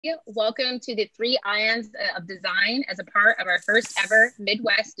Welcome to the 3 Ions of Design as a part of our first ever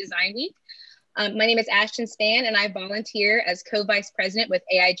Midwest Design Week. My name is Ashton Spann, and I volunteer as co-vice president with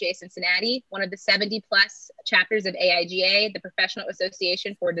AIGA Cincinnati, one of the 70 plus chapters of AIGA, the Professional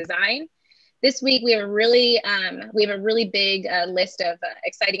Association for Design. This week, we have a really big list of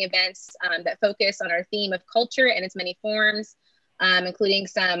exciting events that focus on our theme of culture and its many forms, including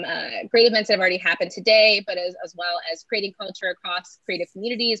some great events that have already happened today, but as well as creating culture across creative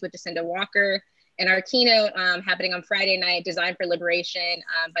communities with Jacinda Walker, and our keynote happening on Friday night, Design for Liberation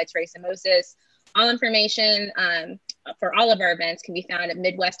by Teresa Moses. All information for all of our events can be found at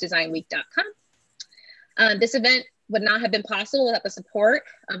midwestdesignweek.com. This event would not have been possible without the support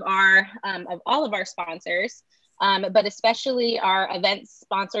of all of our sponsors, but especially our event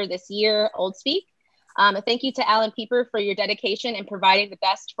sponsor this year, OldSpeak. Thank you to Alan Pieper for your dedication in providing the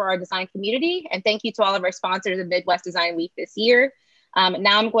best for our design community. And thank you to all of our sponsors of Midwest Design Week this year.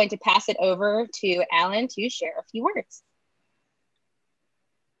 Now I'm going to pass it over to Alan to share a few words.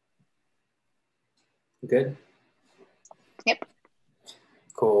 Good? Yep.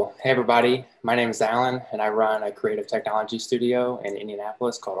 Cool. Hey, everybody. My name is Alan, and I run a creative technology studio in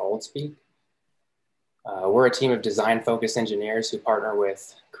Indianapolis called OldSpeak. We're a team of design-focused engineers who partner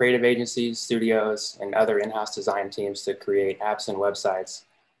with creative agencies, studios, and other in-house design teams to create apps and websites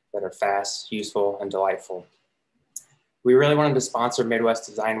that are fast, useful, and delightful. We really wanted to sponsor Midwest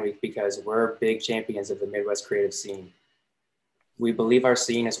Design Week because we're big champions of the Midwest creative scene. We believe our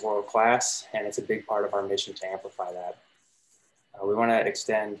scene is world-class, and it's a big part of our mission to amplify that. We want to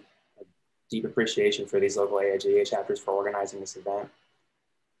extend a deep appreciation for these local AIGA chapters for organizing this event,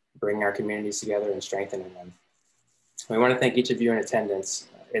 bringing our communities together and strengthening them. We want to thank each of you in attendance.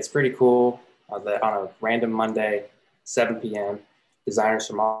 It's pretty cool that on a random Monday, 7 p.m., designers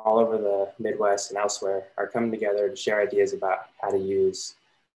from all over the Midwest and elsewhere are coming together to share ideas about how to use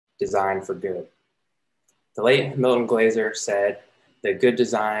design for good. The late Milton Glaser said that good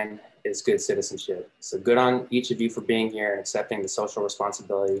design is good citizenship. So good on each of you for being here and accepting the social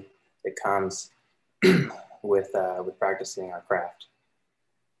responsibility that comes with practicing our craft.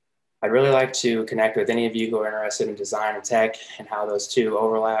 I'd really like to connect with any of you who are interested in design and tech and how those two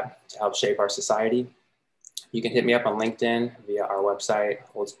overlap to help shape our society. You can hit me up on LinkedIn via our website,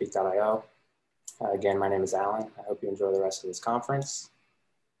 oldspeak.io. Again, my name is Alan. I hope you enjoy the rest of this conference.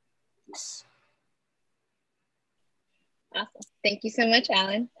 Peace. Awesome. Thank you so much,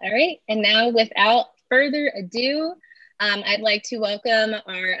 Alan. All right. And now, without further ado, I'd like to welcome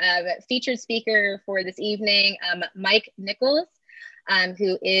our featured speaker for this evening, Mike Nicholls,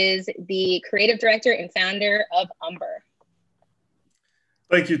 who is the creative director and founder of UMBER.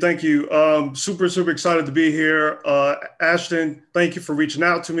 Thank you. Thank you. Super excited to be here. Ashton, thank you for reaching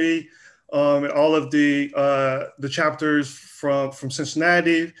out to me. And all of the chapters from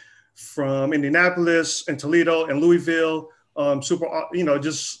Cincinnati, from Indianapolis and Toledo and Louisville. Super,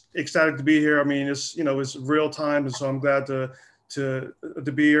 just ecstatic to be here. I mean, it's real time. And so I'm glad to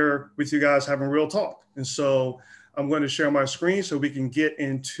be here with you guys having real talk. And so I'm going to share my screen so we can get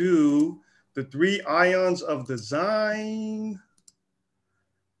into the 3 ions of design.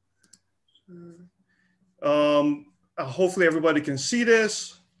 Hopefully everybody can see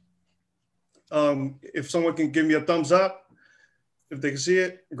this. If someone can give me a thumbs up, if they can see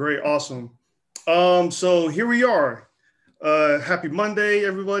it, great, awesome. So here we are. Happy Monday,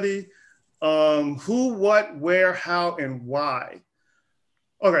 everybody. Who, what, where, how, and why.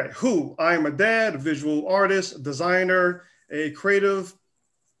 Okay, who? I am a dad, a visual artist, a designer, a creative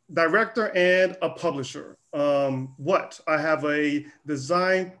director, and a publisher. What? I have a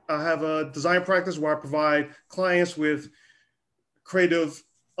design practice where I provide clients with creative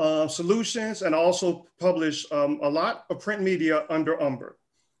solutions, and also publish a lot of print media under UMBER.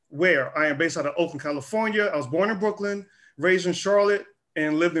 Where? I am based out of Oakland, California. I was born in Brooklyn, raised in Charlotte,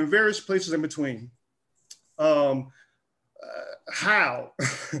 and lived in various places in between. How?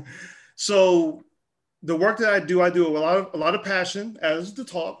 So the work that I do a lot of passion, as the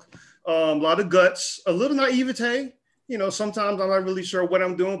talk, a lot of guts, a little naivete. Sometimes I'm not really sure what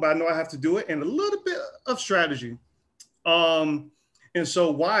I'm doing, but I know I have to do it, and a little bit of strategy. And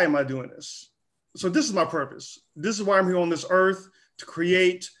so why am I doing this? So this is my purpose. This is why I'm here on this earth, to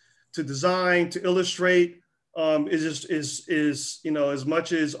create, to design, to illustrate. It is as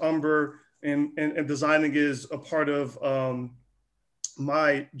much as UMBER and designing is a part of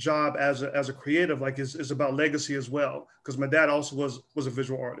my job as a creative, like it's about legacy as well, because my dad also was a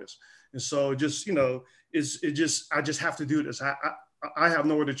visual artist. And so I just have to do this. I have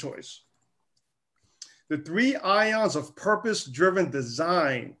no other choice. The 3 ions of purpose-driven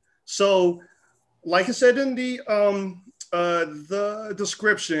design. So like I said in the The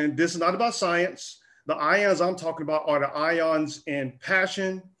description, this is not about science. The ions I'm talking about are the ions in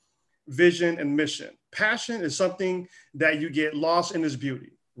passion, vision, and mission. Passion is something that you get lost in its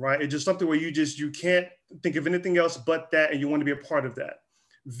beauty, right? It's just something where you can't think of anything else but that, and you want to be a part of that.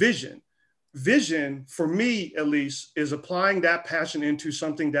 Vision, for me at least, is applying that passion into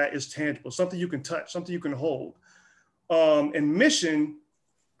something that is tangible, something you can touch, something you can hold. And mission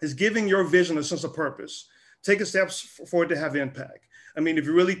is giving your vision a sense of purpose, taking steps for it to have impact. I mean, if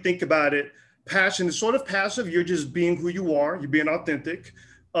you really think about it, passion is sort of passive. You're just being who you are. You're being authentic.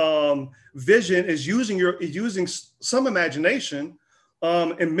 Vision is using some imagination,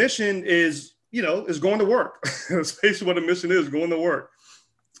 and mission is going to work. That's basically what a mission is, going to work.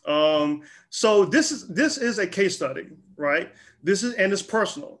 So this is a case study, right? And it's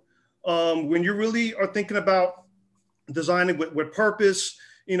personal. When you really are thinking about designing with purpose,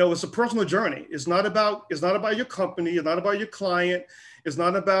 it's a personal journey. It's not about your company. It's not about your client. It's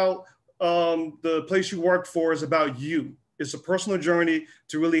not about the place you work for. It's about you. It's a personal journey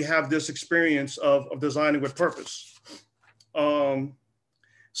to really have this experience of designing with purpose.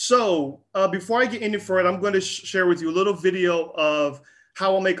 So before I get any further, I'm going to share with you a little video of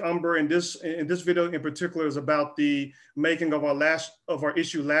how I make UMBER. And this video in particular is about the making of our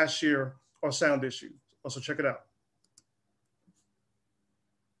issue last year, our sound issue. Also check it out.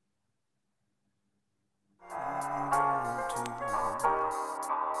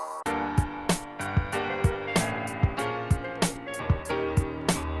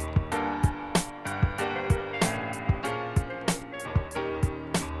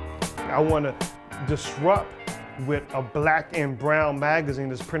 I want to disrupt with a black and brown magazine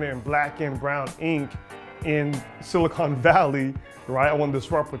that's printed in black and brown ink in Silicon Valley, right? I want to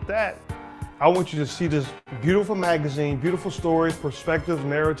disrupt with that. I want you to see this beautiful magazine, beautiful stories, perspectives,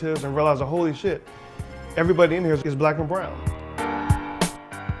 narratives, and realize, holy shit, everybody in here is black and brown.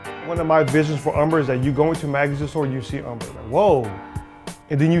 One of my visions for UMBER is that you go into a magazine store, you see UMBER, like, whoa,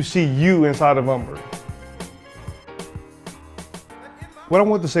 and then you see you inside of UMBER. What I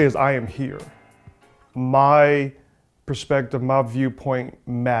want to say is I am here. My perspective, my viewpoint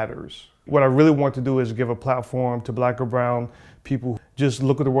matters. What I really want to do is give a platform to black or brown people who just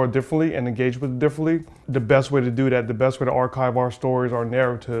look at the world differently and engage with it differently. The best way to do that, the best way to archive our stories, our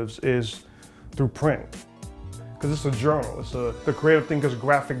narratives is through print. Because it's a journal, the Creative Thinkers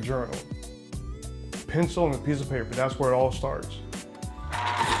graphic journal. Pencil and a piece of paper, that's where it all starts.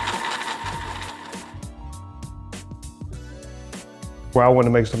 Where I want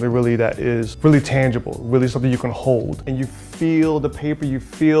to make something really that is really tangible, really something you can hold. And you feel the paper, you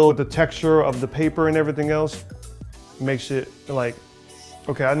feel the texture of the paper and everything else. Makes it like,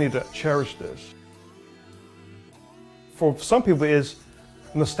 okay, I need to cherish this. For some people it's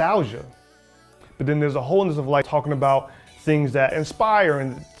nostalgia. But then there's a wholeness of like talking about things that inspire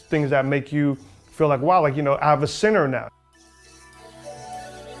and things that make you feel like, wow, like, I have a center now.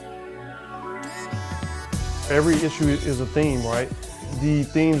 Every issue is a theme, right? The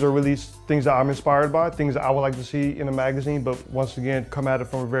themes are really things that I'm inspired by, things that I would like to see in a magazine, but once again, come at it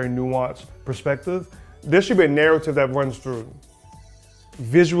from a very nuanced perspective. There should be a narrative that runs through.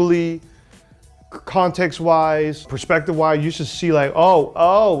 Visually, context-wise, perspective-wise, you should see like,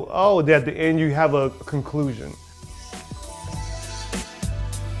 that at the end you have a conclusion.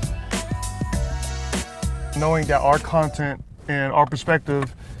 Knowing that our content and our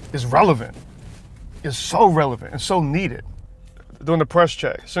perspective is relevant. It's so relevant and so needed. Doing the press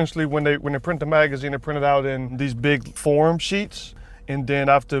check, essentially when they print the magazine, they print it out in these big form sheets, and then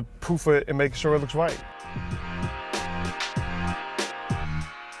I have to proof it and make sure it looks right.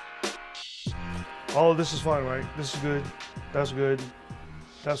 All of this is fine, right? This is good, that's good,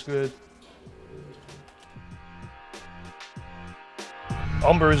 that's good.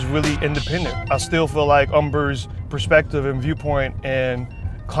 UMBER is really independent. I still feel like UMBER's perspective and viewpoint and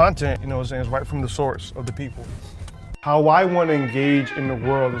content, is right from the source of the people. How I want to engage in the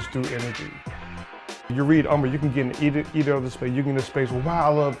world is through energy. You read UMBER, you can get in either of the space. You can get in the space where,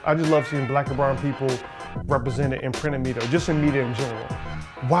 wow, I just love seeing black and brown people represented in print and media, just in media in general.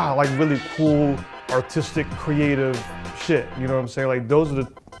 Wow, like really cool, artistic, creative shit. You know what I'm saying? Like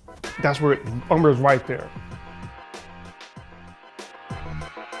that's where UMBER is right there.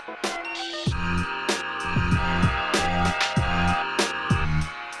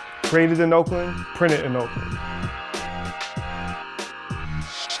 Created in Oakland, printed in Oakland.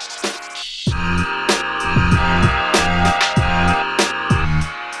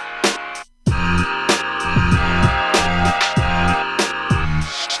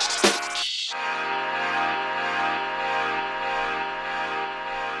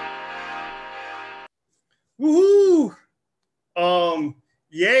 Woohoo!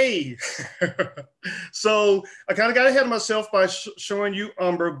 Yay. So I kind of got ahead of myself by showing you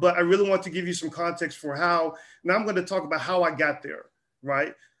UMBER, but I really want to give you some context for how, now I'm going to talk about how I got there,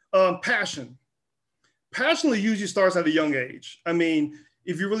 right? Passion. Passion usually starts at a young age. I mean,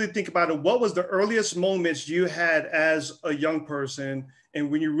 if you really think about it, what was the earliest moments you had as a young person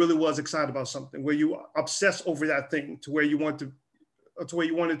and when you really was excited about something, where you obsessed over that thing to where you wanted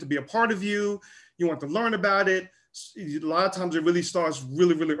to be a part of you want to learn about it. A lot of times it really starts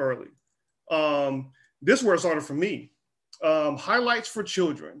really, really early. This is where it started for me. Highlights for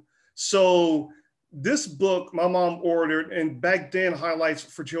Children. So this book my mom ordered, and back then Highlights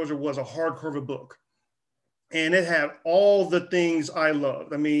for Children was a hardcover book. And it had all the things I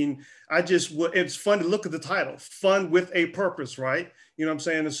loved. I mean, it's fun to look at the title, Fun with a Purpose, right? You know what I'm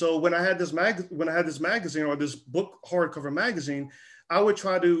saying? And so when I had this magazine or this book hardcover magazine, I would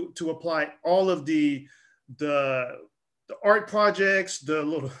try to apply all of the art projects,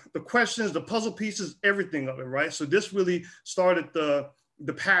 the questions, the puzzle pieces, everything of it, right? So this really started the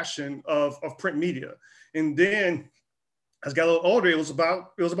passion of print media. And then as I got a little older, it was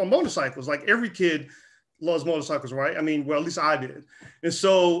about motorcycles. Like every kid loves motorcycles, right? I mean, well, at least I did. And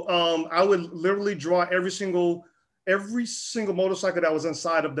so I would literally draw every single motorcycle that was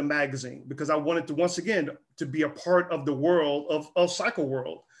inside of the magazine, because I wanted to, once again, to be a part of the world of cycle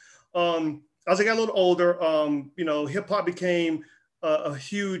world. As I got a little older, you know, hip hop became a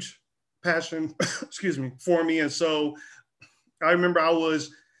huge passion, excuse me, for me. And so I remember I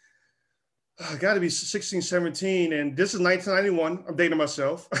got to be 16, 17, and this is 1991. I'm dating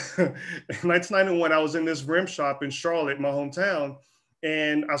myself. In 1991, I was in this rim shop in Charlotte, my hometown,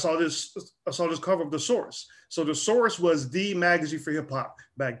 and I saw this cover of The Source. So The Source was the magazine for hip hop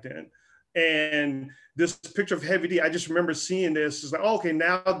back then, and this picture of Heavy D. I just remember seeing this. It's like, oh, okay,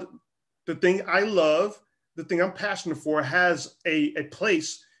 now the thing I love, the thing I'm passionate for, has a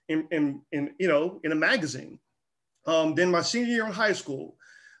place in a magazine. Then my senior year in high school,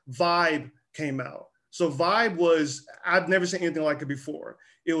 Vibe came out. So Vibe I've never seen anything like it before.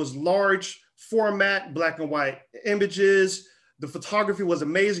 It was large format, black and white images. The photography was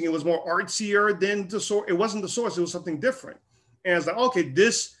amazing. It was more artsier than The Source. It wasn't The Source, it was something different. And it's like, okay,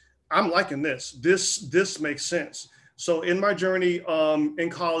 I'm liking this. This makes sense. So in my journey in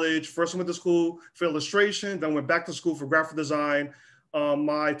college, first I went to school for illustration, then went back to school for graphic design.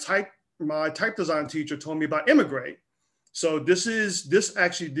 My type design teacher told me about Immigrate. So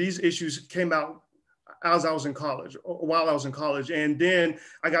these issues came out as I was in college, while I was in college. And then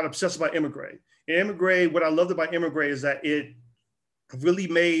I got obsessed about Immigrate. Immigrate, what I loved about Immigrate is that it really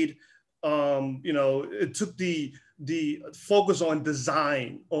made, it took the focus on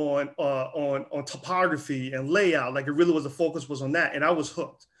design, on topography and layout. Like it really was, the focus was on that. And I was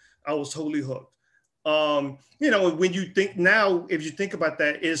hooked. I was totally hooked. When you think now, if you think about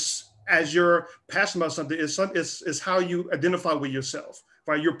that, as you're passionate about something, it's how you identify with yourself,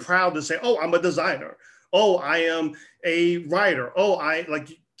 right? You're proud to say, oh, I'm a designer. Oh, I am a writer. Oh,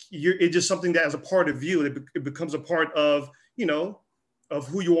 it's just something that is a part of you. It becomes a part of, of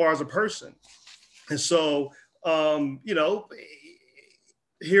who you are as a person. And so,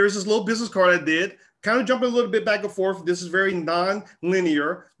 here's this little business card I did, kind of jumping a little bit back and forth. This is very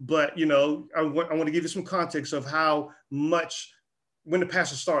non-linear, but, I want to give you some context of how much when the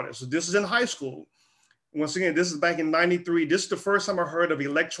passion started. So this is in high school. Once again, this is back in '93. This is the first time I heard of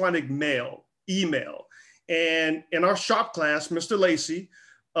electronic mail, email. And in our shop class, Mr. Lacey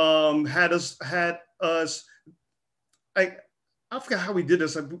had us, I forgot how we did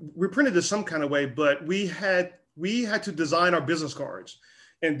this. We printed this some kind of way, but we had to design our business cards.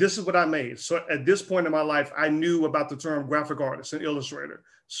 And this is what I made. So at this point in my life, I knew about the term graphic artist and illustrator.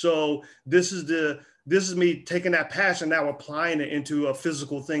 So this is me taking that passion, now applying it into a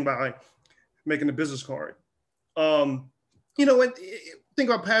physical thing by making a business card. Think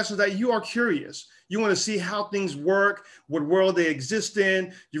about passions that you are curious. You want to see how things work, what world they exist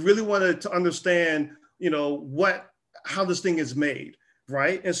in. You really want to understand, how this thing is made,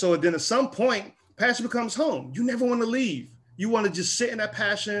 right? And so then at some point, passion becomes home. You never want to leave. You want to just sit in that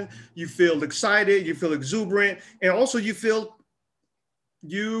passion. You feel excited, you feel exuberant, and also you feel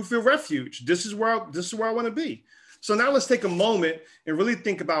refuge. This is where I want to be. So now let's take a moment and really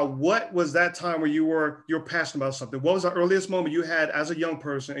think about what was that time where you're passionate about something. What was the earliest moment you had as a young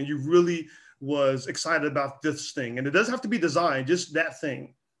person and you really was excited about this thing? And it doesn't have to be design, just that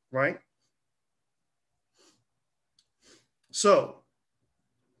thing, right? So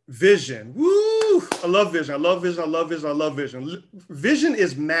vision, woo! I love vision. I love vision. I love vision. I love vision. Vision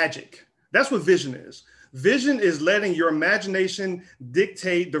is magic. That's what vision is. Vision is letting your imagination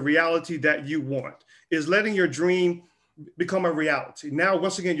dictate the reality that you want. Is letting your dream become a reality. Now,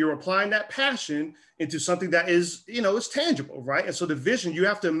 once again, you're applying that passion into something that is, it's tangible, right? And so the vision, you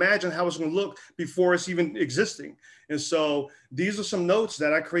have to imagine how it's going to look before it's even existing. And so these are some notes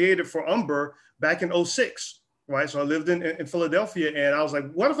that I created for UMBER back in '06, right? So I lived in Philadelphia, and I was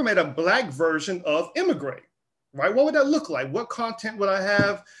like, what if I made a Black version of Immigrate, right? What would that look like? What content would I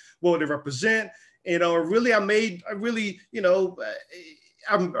have? What would it represent? I really made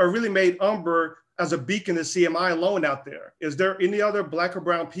UMBER as a beacon to see, am I alone out there? Is there any other Black or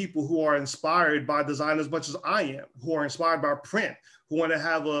brown people who are inspired by design as much as I am, who are inspired by print, who want to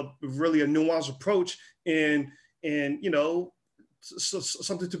have a nuanced approach in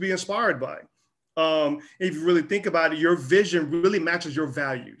something to be inspired by? If you really think about it, your vision really matches your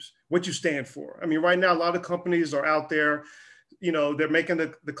values, what you stand for. I mean, right now, a lot of companies are out there, they're making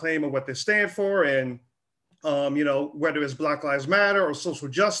the claim of what they stand for, and whether it's Black Lives Matter or social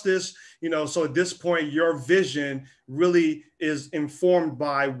justice, so at this point, your vision really is informed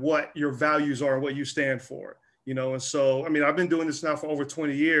by what your values are and what you stand for, and so, I mean, I've been doing this now for over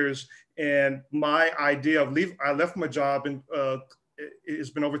 20 years, and my idea of I left my job, and it's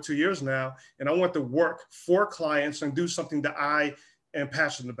been over 2 years now, and I want to work for clients and do something that I am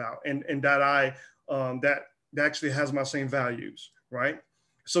passionate about, and that that actually has my same values, right?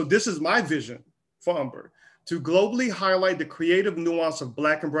 So this is my vision for UMBER: to globally highlight the creative nuance of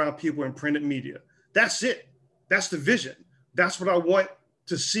Black and brown people in printed media. That's it. That's the vision. That's what I want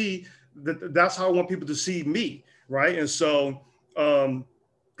to see. That's how I want people to see me, right? And so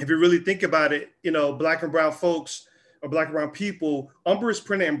if you really think about it, Black and brown folks or Black and brown people, UMBER is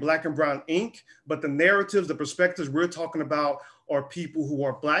printed in Black and brown ink, but the narratives, the perspectives we're talking about are people who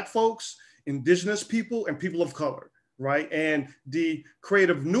are Black folks, Indigenous people, and people of color, right? And the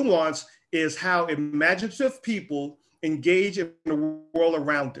creative nuance is how imaginative people engage in the world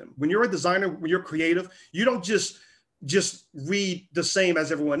around them. When you're a designer, when you're creative, you don't just read the same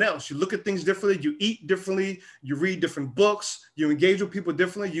as everyone else. You look at things differently, you eat differently, you read different books, you engage with people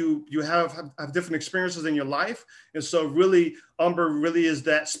differently, you have different experiences in your life. And so really, UMBER really is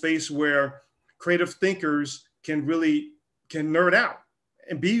that space where creative thinkers can nerd out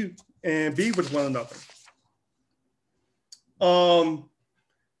and be with one another.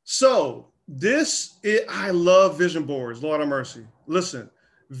 So I love vision boards, Lord have mercy. Listen,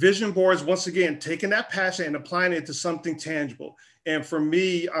 vision boards, once again, taking that passion and applying it to something tangible. And for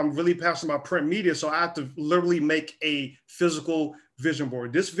me, I'm really passionate about print media, so I have to literally make a physical vision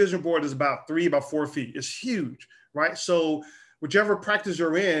board. This vision board is about 4 feet. It's huge, right? So whichever practice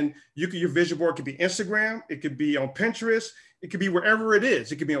you're in, your vision board could be Instagram, it could be on Pinterest, it could be wherever it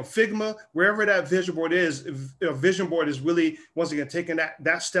is. It could be on Figma, wherever that vision board is. A vision board is really, once again, taking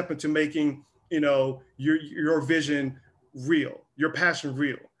that step into making, your vision real, your passion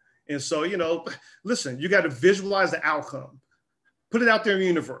real. And so, listen, you got to visualize the outcome, put it out there in the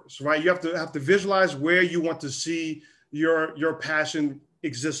universe, right? You have to visualize where you want to see your passion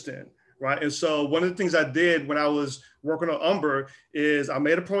exist in, right? And so one of the things I did when I was working on UMBER is I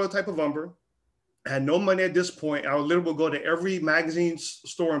made a prototype of UMBER. I had no money at this point. I would literally go to every magazine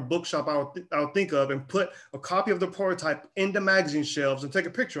store and bookshop I would think of and put a copy of the prototype in the magazine shelves and take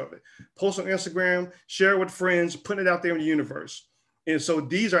a picture of it, post on Instagram, share it with friends, put it out there in the universe. And so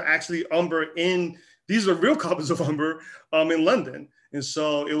these are actually these are real copies of UMBER in London. And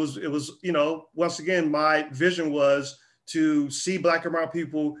so it was, once again, my vision was to see Black and brown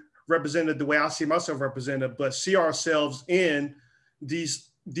people represented the way I see myself represented, but see ourselves in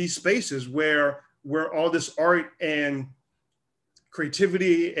these spaces where all this art and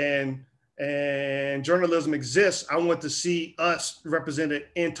creativity and journalism exists. I want to see us represented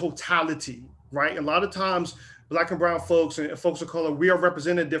in totality, right? A lot of times, Black and brown folks and folks of color, we are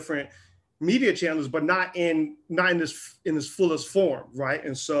represented different media channels, but not in this fullest form, right?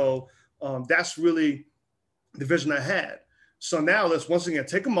 And so that's really the vision I had. So now let's once again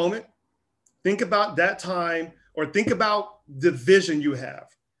take a moment, think about that time, or think about the vision you have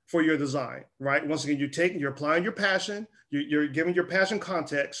for your design, right? Once again, you're applying your passion, you're giving your passion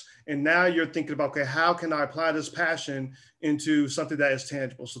context, and now you're thinking about, okay, how can I apply this passion into something that is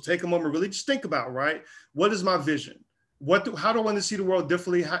tangible? So take a moment, really just think about, right? What is my vision? How do I want to see the world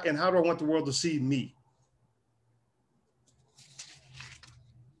differently? And how do I want the world to see me?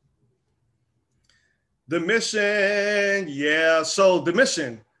 The mission, yeah. So the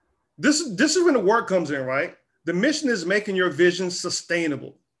mission, this is when the work comes in, right? The mission is making your vision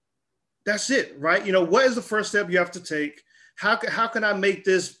sustainable. That's it, right? What is the first step you have to take? How can I make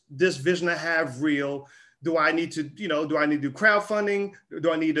this vision I have real? Do I need to do crowdfunding?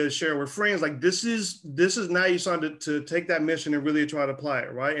 Do I need to share with friends? Like this is now you're starting to take that mission and really try to apply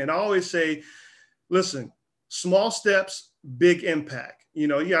it, right? And I always say, listen, small steps, big impact. You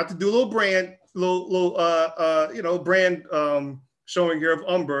know, you have to do a little brand, brand showing here of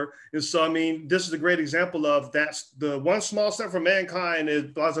UMBER. And so, I mean, this is a great example of that's the one small step for mankind is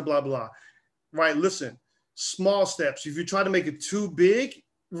blah, blah, blah, blah. Right? Listen, small steps. If you try to make it too big,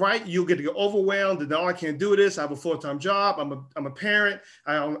 right, you'll get overwhelmed and no, I can't do this. I have a full-time job. I'm a parent.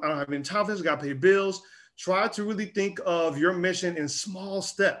 I don't have any time for this. I got to pay bills. Try to really think of your mission in small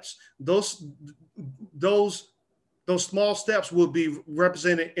steps. Those small steps will be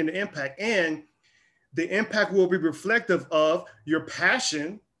represented in the impact, and the impact will be reflective of your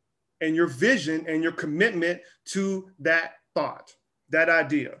passion and your vision and your commitment to that thought, that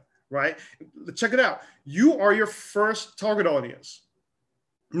idea, right? Check it out. You are your first target audience.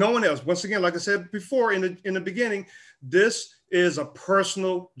 No one else. Once again, like I said before in the beginning, this is a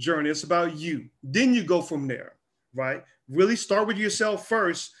personal journey. It's about you. Then you go from there, right? Really start with yourself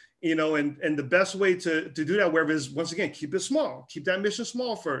first, you know, and the best way to do that, wherever is, once again, keep it small. Keep that mission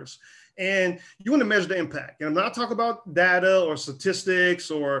small first. And you want to measure the impact. And I'm not talking about data or statistics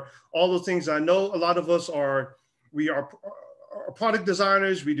or all those things. I know a lot of us we are product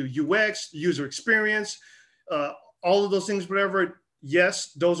designers. We do UX, user experience, all of those things, whatever.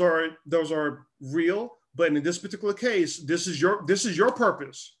 Yes, those are real. But in this particular case, this is your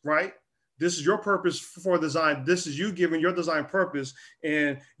purpose, right? This is your purpose for design. This is you giving your design purpose,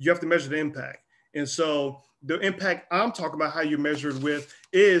 and you have to measure the impact. And so the impact I'm talking about, how you measure it with,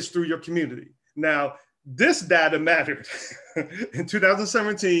 is through your community. Now, this data mattered. In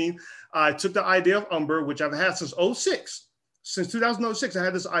 2017, I took the idea of UMBER, which I've had since 2006. Since 2006, I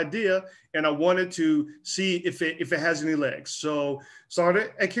had this idea and I wanted to see if it has any legs. So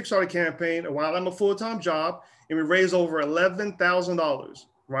started a Kickstarter campaign while I'm a full-time job, and we raised over $11,000,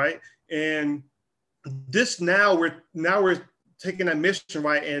 right? And this now we're taking that mission,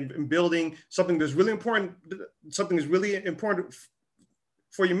 right, and building something that's really important. Something that's really important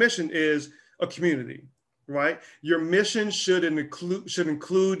for your mission is a community, right? Your mission should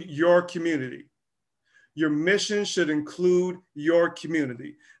include your community. Your mission should include your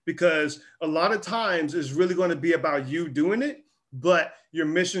community, because a lot of times it's really going to be about you doing it, but your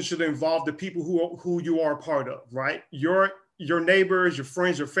mission should involve the people who you are a part of, right? Your neighbors, your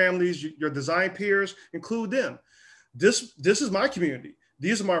friends, your families, your design peers, include them. This is my community.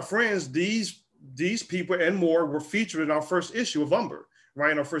 These are my friends. These people and more were featured in our first issue of UMBER,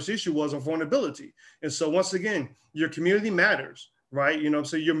 right? And our first issue was on vulnerability. And so once again, your community matters, right? You know,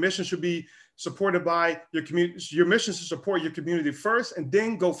 so your mission should be supported by your community. Your mission is to support your community first and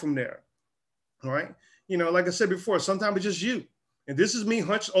then go from there. All right. You know, like I said before, sometimes it's just you. And this is me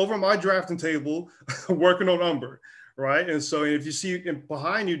hunched over my drafting table working on UMBER, right? And so if you see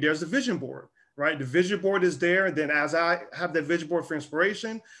behind you, there's the vision board, right? The vision board is there. And then as I have that vision board for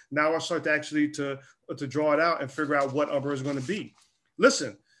inspiration, now I start to actually to draw it out and figure out what UMBER is going to be.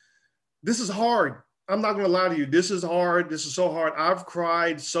 Listen, this is hard. I'm not going to lie to you. This is hard. This is so hard. I've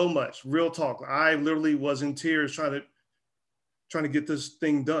cried so much. Real talk. I literally was in tears trying to get this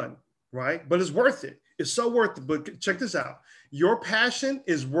thing done, right? But it's worth it. It's so worth it. But check this out. Your passion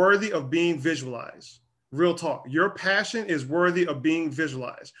is worthy of being visualized. Real talk. Your passion is worthy of being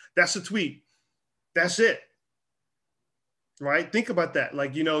visualized. That's a tweet. That's it. Right? Think about that.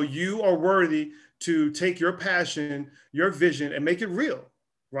 Like, you know, you are worthy to take your passion, your vision, and make it real.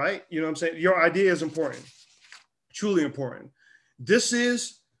 Right? You know what I'm saying? Your idea is important, truly important. This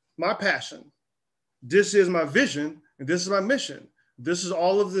is my passion. This is my vision, and this is my mission. This is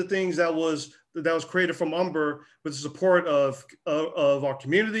all of the things that was created from UMBER with the support of our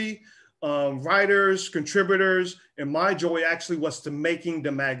community, writers, contributors, and my joy actually was to making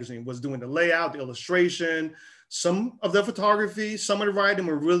the magazine, was doing the layout, the illustration, some of the photography, some of the writing,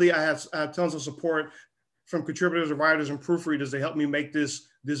 but really I have tons of support from contributors and writers and proofreaders to help me make this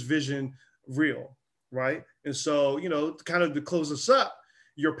vision real, right? And so, you know, kind of to close this up,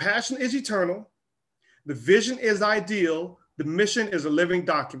 your passion is eternal. The vision is ideal. The mission is a living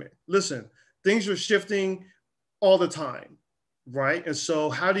document. Listen, things are shifting all the time, right? And so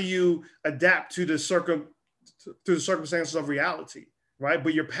how do you adapt to the circumstances of reality, right?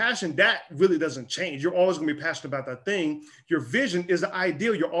 But your passion, that really doesn't change. You're always going to be passionate about that thing. Your vision is the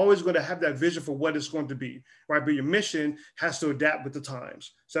ideal. You're always going to have that vision for what it's going to be, right? But your mission has to adapt with the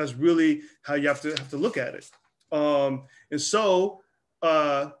times. So that's really how you have to look at it. And so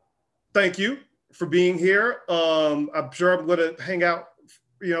thank you for being here. I'm sure I'm going to hang out,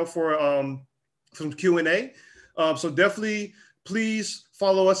 you know, for some Q&A. So definitely, please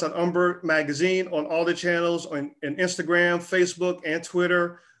follow us on UMBER Magazine on all the channels on Instagram, Facebook, and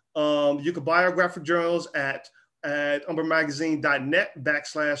Twitter. You can buy our graphic journals at umbermagazine.net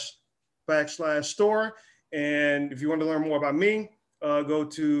 /store. And if you want to learn more about me, go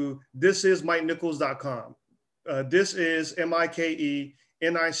to thisismikenicholls.com. This is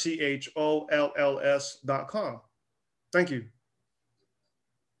MikeNichols.com. Thank you.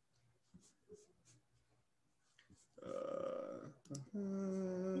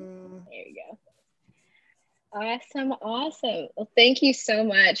 There you go. Awesome, awesome. Well, thank you so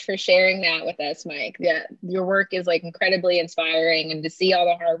much for sharing that with us, Mike. Yeah, your work is like incredibly inspiring, and to see all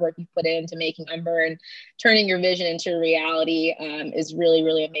the hard work you put into making UMBER and turning your vision into reality is really,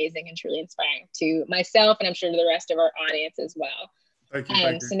 really amazing and truly inspiring to myself, and I'm sure to the rest of our audience as well. Thank you.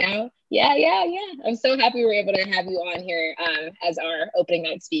 Thank you. So now, yeah. I'm so happy we were able to have you on here as our opening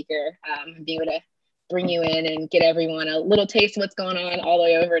night speaker, being able to bring you in and get everyone a little taste of what's going on all the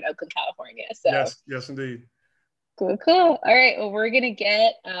way over in Oakland, California. So yes, indeed. Cool. All right. Well, we're going to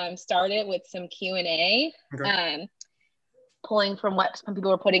get started with some Q&A, Okay. Pulling from what some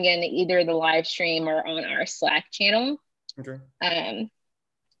people are putting in either the live stream or on our Slack channel. Okay.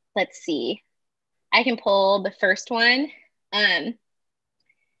 Let's see. I can pull the first one.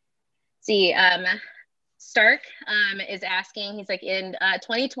 Stark is asking, he's like, in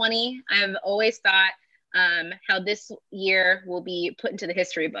 2020, I've always thought how this year will be put into the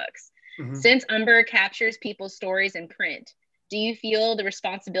history books. Mm-hmm. Since UMBER captures people's stories in print, do you feel the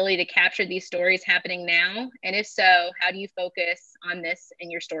responsibility to capture these stories happening now? And if so, how do you focus on this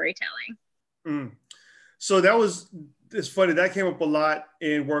in your storytelling? So it's funny, that came up a lot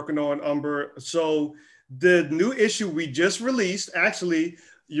in working on UMBER. So the new issue we just released, actually,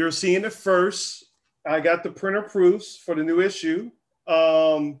 you're seeing it first. I got the printer proofs for the new issue,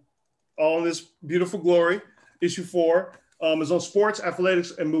 all in this beautiful glory. Issue 4 is on sports,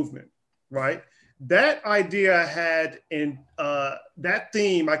 athletics, and movement. Right. That idea I had in that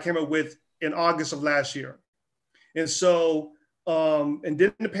theme I came up with in August of last year. And so, and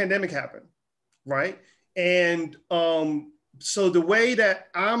then the pandemic happened. Right. And so the way that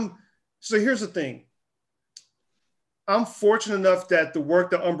so here's the thing. I'm fortunate enough that the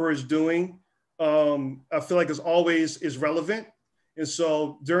work that UMBER is doing, I feel like is relevant. And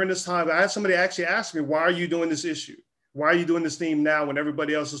so during this time, I had somebody actually ask me, why are you doing this issue? Why are you doing this theme now when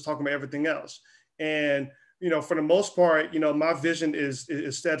everybody else is talking about everything else? And, for the most part, my vision is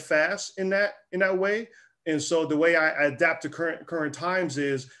steadfast in that way. And so the way I adapt to current times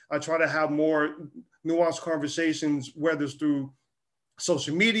is I try to have more nuanced conversations, whether it's through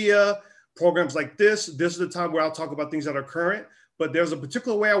social media, programs like this. This is the time where I'll talk about things that are current, but there's a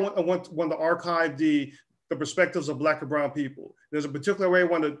particular way I want to archive the perspectives of Black and brown people. There's a particular way I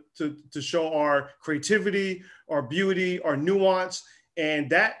want to show our creativity, our beauty, our nuance, and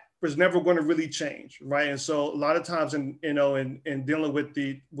that was never going to really change, right? And so a lot of times in dealing with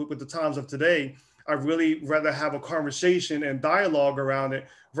the times of today, I really rather have a conversation and dialogue around it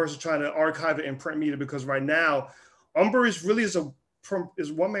versus trying to archive it in print media, because right now, UMBER is really is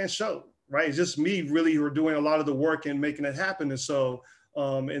one-man show, right? It's just me really who are doing a lot of the work and making it happen. And so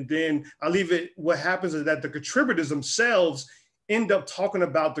and then I leave it, what happens is that the contributors themselves end up talking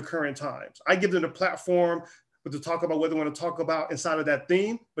about the current times. I give them a platform to talk about what they want to talk about inside of that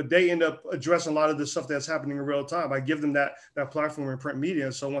theme, but they end up addressing a lot of the stuff that's happening in real time. I give them that platform in print media.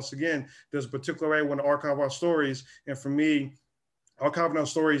 And so once again, there's a particular way I want to archive our stories. And for me, archiving our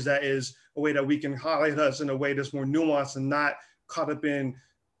stories, that is a way that we can highlight us in a way that's more nuanced and not caught up in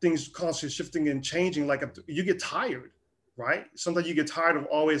things constantly shifting and changing. Like you get tired. Right? Sometimes you get tired of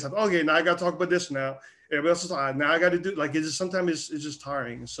always like, okay, now I got to talk about this now. Everybody else is like, now I got to do, like, sometimes it's just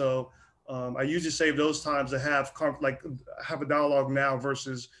tiring. So I usually save those times to have a dialogue now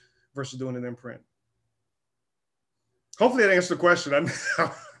versus doing it in print. Hopefully that answers the question.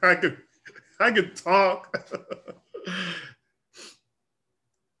 I could talk.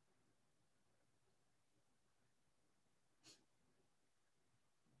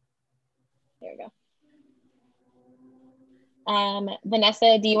 There we go.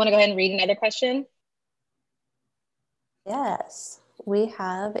 Vanessa, do you want to go ahead and read another question? Yes, we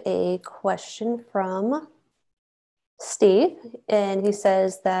have a question from Steve, and he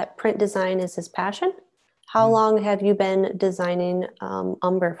says that print design is his passion. How long have you been designing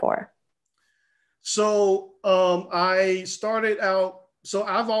UMBER for? So I started out, so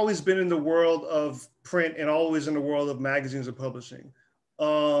I've always been in the world of print and always in the world of magazines and publishing.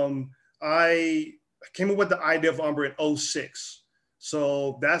 I came up with the idea of UMBER in 2006.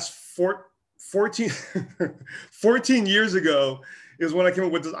 So that's 14 years ago is when I came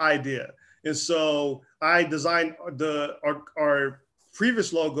up with this idea. And so I designed our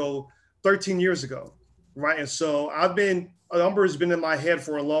previous logo 13 years ago, right? And so I've been UMBER has been in my head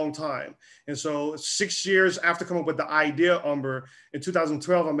for a long time. And so 6 years after coming up with the idea of UMBER, in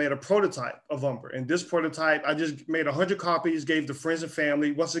 2012, I made a prototype of UMBER. And this prototype, I just made 100 copies, gave to friends and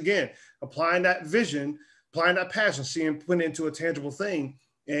family. Once again, applying that vision, applying that passion, putting it into a tangible thing.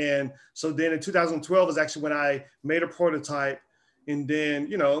 And so then in 2012 is actually when I made a prototype. And then,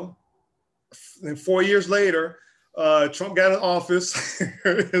 you know, and 4 years later, Trump got in office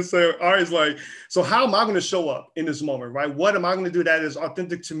and said, all right, it's like, so how am I going to show up in this moment, right? What am I going to do that is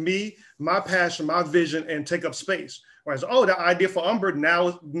authentic to me, my passion, my vision, and take up space, right? So, oh, that idea for UMBER,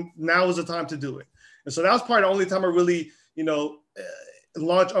 now is the time to do it. And so that was probably the only time I really, you know,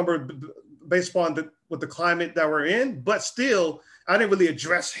 launched UMBER based upon with the climate that we're in, but still, I didn't really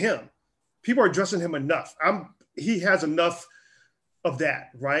address him. People are addressing him enough. He has enough of that,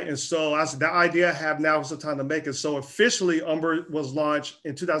 right? And so I said, that idea I have now is the time to make it. So officially, UMBER was launched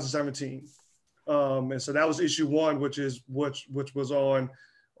in 2017. And so that was issue 1, which was on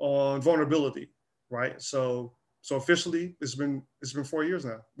vulnerability, right? So officially, it's been 4 years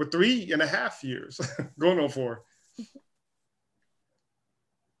now. We're 3.5 years going on 4.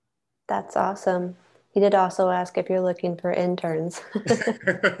 That's awesome. He did also ask if you're looking for interns.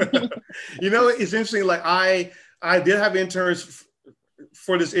 You know, it's interesting. Like I did have interns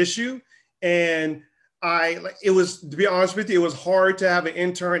for this issue, and it was, to be honest with you, it was hard to have an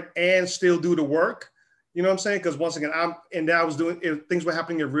intern and still do the work. You know what I'm saying? Because once again, I was doing things were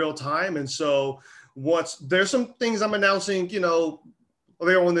happening in real time, and so there's some things I'm announcing, you know,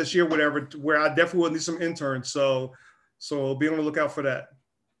 later on this year, whatever, where I definitely will need some interns. So be on the lookout for that.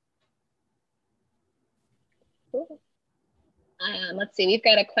 Cool. Let's see, we've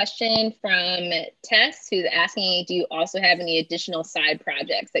got a question from Tess who's asking, do you also have any additional side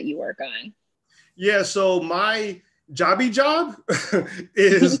projects that you work on? Yeah, so my job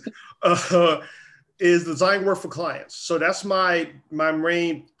is design work for clients. So that's my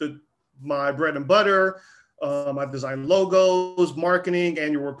bread and butter. I design logos, marketing,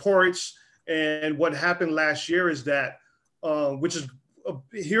 annual reports. And what happened last year is that,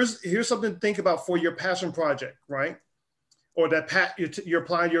 here's something to think about for your passion project, right? Or that you're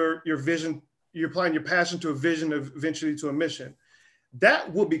applying your vision, you're applying your passion to a vision, eventually to a mission.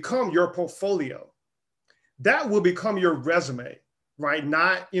 That will become your portfolio. That will become your resume, right?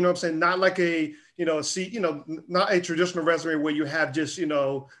 Not, you know what I'm saying? Not like not a traditional resume where you have just, you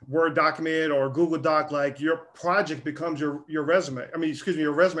know, Word document or Google Doc. Like your project becomes your resume.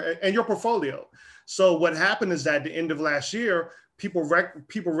 Your resume and your portfolio. So what happened is that at the end of last year, people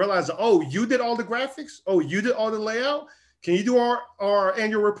realized that, oh, you did all the graphics? Oh, you did all the layout? Can you do our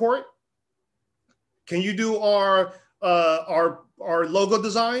annual report? Can you do our logo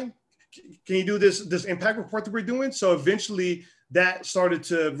design? Can you do this impact report that we're doing? So eventually that started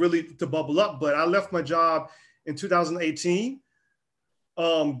to really bubble up. But I left my job in 2018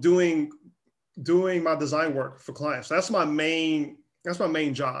 doing my design work for clients. So that's my main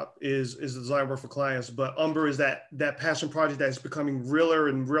job is design work for clients. But UMBER is that passion project that's becoming realer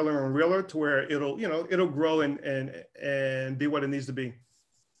and realer and realer to where it'll grow and be what it needs to be.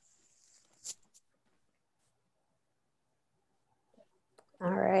 All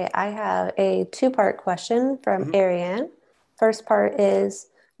right, I have a 2-part question from Ariane. First part is,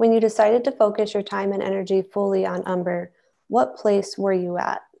 when you decided to focus your time and energy fully on UMBER, what place were you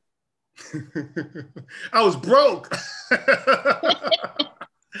at? I was broke.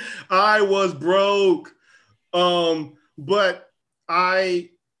 I was broke. But I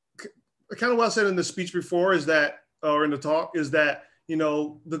kind of what I said in the speech before is that, or in the talk, is that, you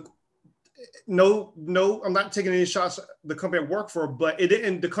know, no, I'm not taking any shots at the company I work for, but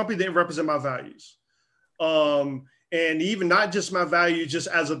the company didn't represent my values. And even not just my value just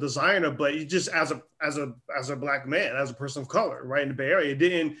as a designer, but just as a Black man, as a person of color, right, in the Bay Area. It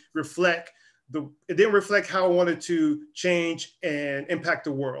didn't reflect how I wanted to change and impact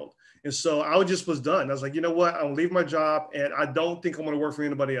the world. And so I was done. I was like, you know what? I'm gonna leave my job, and I don't think I'm gonna work for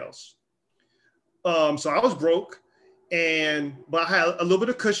anybody else. So I was broke, but I had a little bit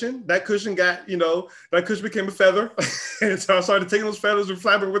of cushion. That cushion became a feather. And so I started taking those feathers and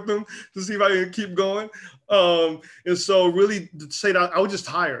flapping with them to see if I can keep going. And so really to say that I was just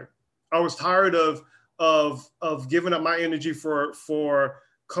tired. I was tired of giving up my energy for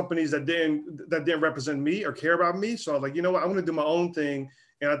companies that didn't represent me or care about me. So I was like, you know what, I'm gonna do my own thing.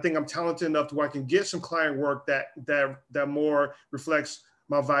 And I think I'm talented enough to where I can get some client work that more reflects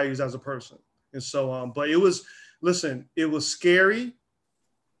my values as a person. And so, but it was scary.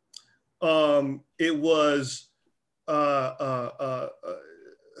 It was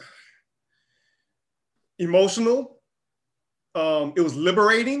emotional. It was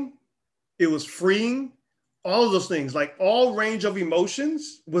liberating. It was freeing. all of those things, like all range of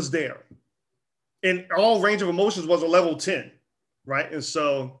emotions was there. And all range of emotions was a level 10, right? And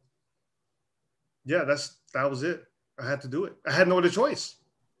so, yeah, that was it. I had to do it. I had no other choice.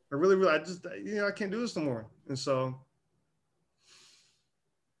 I just, I can't do this no more. And so.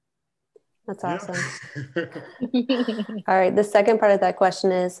 That's awesome. All right. The second part of that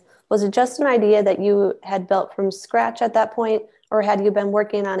question is, was it just an idea that you had built from scratch at that point, or had you been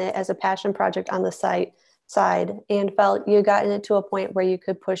working on it as a passion project on the side and felt you gotten it to a point where you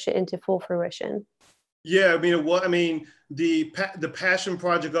could push it into full fruition? Yeah, the passion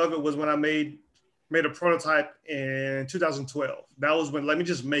project of it was when I made a prototype in 2012. That was when, let me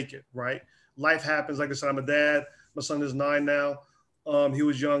just make it, right? Life happens. Like I said, I'm a dad. My son is 9 now. He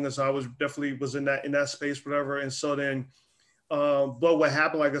was young, and so I was definitely in that space, whatever. And so then, but what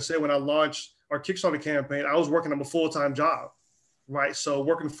happened, like I said, when I launched our Kickstarter campaign, I was working on a full-time job, right? So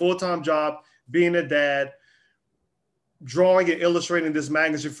working a full-time job, being a dad, drawing and illustrating this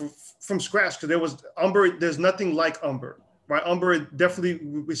magazine from scratch, because there was UMBER. There's nothing like UMBER, right? UMBER definitely,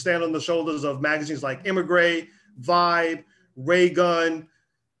 we stand on the shoulders of magazines like Immigrate, Vibe, Ray Gun,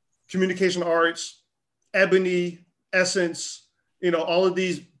 Communication Arts, Ebony, Essence, all of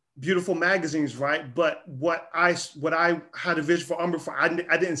these beautiful magazines, right? But what I had a vision for UMBER for,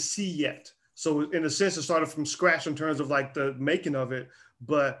 I didn't see yet. So in a sense, it started from scratch in terms of like the making of it,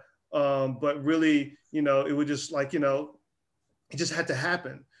 but really, it was just like, it just had to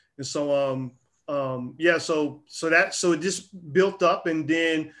happen. And so, so it just built up. And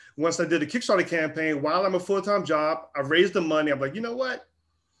then once I did a Kickstarter campaign, while I'm a full-time job, I raised the money. I'm like, you know what?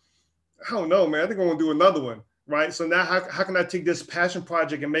 I don't know, man. I think I want to do another one, right? So now how can I take this passion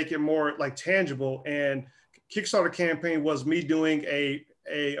project and make it more like tangible? And Kickstarter campaign was me doing a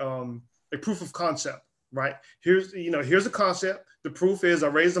proof of concept, right? Here's a concept. The proof is I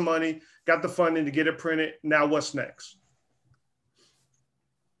raised the money, got the funding to get it printed. Now what's next?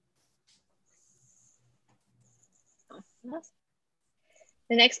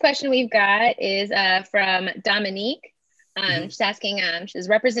 The next question we've got is from Dominique. She's asking, she's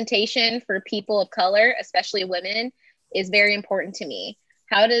representation for people of color, especially women, is very important to me.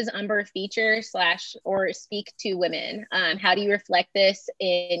 How does UMBER feature or speak to women? How do you reflect this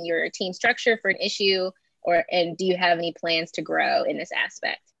in your team structure for an issue, and do you have any plans to grow in this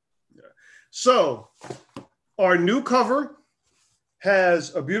aspect? Yeah. So our new cover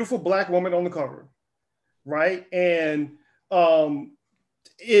has a beautiful Black woman on the cover, right? And I'm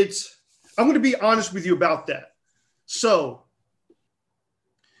going to be honest with you about that. So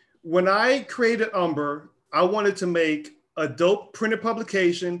when I created UMBER, I wanted to make a dope printed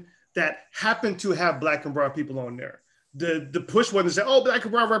publication that happened to have Black and brown people on there. The push wasn't to say, oh, Black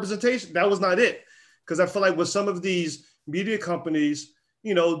and brown representation. That was not it. Because I feel like with some of these media companies,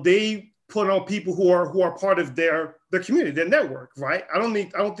 they put on people who are part of their community, their network, right? I don't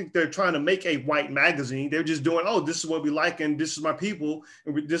think they're trying to make a white magazine. They're just doing, oh, this is what we like, and this is my people,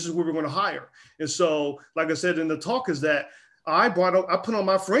 and this is who we're going to hire. And so, like I said in the talk, is that I put on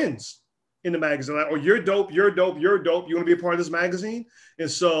my friends in the magazine, like, oh, you're dope, you're dope, you're dope. You want to be a part of this magazine? And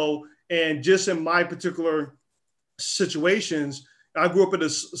so, and just in my particular situations, I grew up in a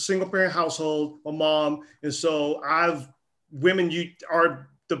single parent household, a mom, and so women are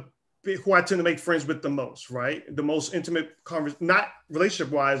who I tend to make friends with the most, right? The most intimate not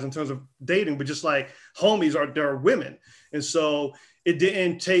relationship wise in terms of dating, but just like homies are women. And so it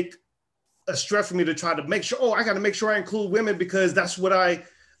didn't take a stress for me to try to make sure, I got to make sure I include women because that's what I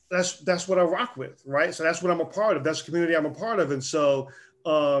rock with, right? So that's what I'm a part of. That's the community I'm a part of. And so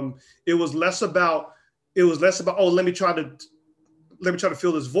it was less about, oh, let me try to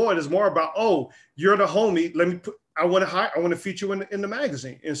fill this void. It's more about, oh, you're the homie. I want to feature you in the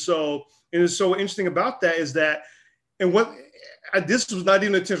magazine. And so it's so interesting about that is that, and this was not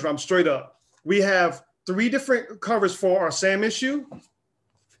even intentional, I'm straight up. We have 3 different covers for our SAM issue.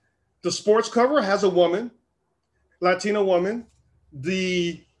 The sports cover has a woman, Latina woman.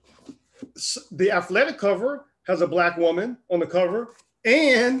 The athletic cover has a Black woman on the cover,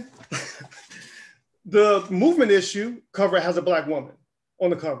 and the movement issue cover has a Black woman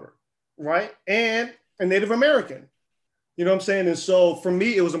on the cover, right? And a Native American, you know what I'm saying? And so for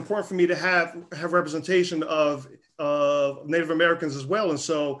me, it was important for me to have representation of Native Americans as well. And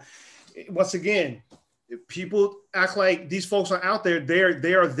so once again, people act like these folks are out there,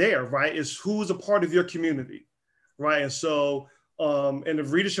 they are there, right? It's who's a part of your community, right? And so, and the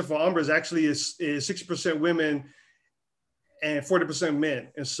readership for UMBER is actually is 60% women and 40% men.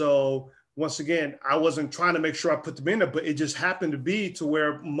 And so once again, I wasn't trying to make sure I put them in there, but it just happened to be to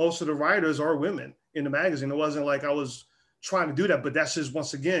where most of the writers are women in the magazine. It wasn't like I was trying to do that, but that's just,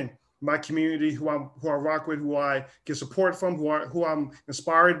 once again, my community, who I rock with, who I get support from, who I'm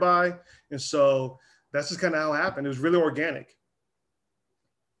inspired by. And so that's just kind of how it happened. It was really organic.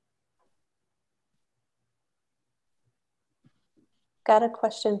 Got a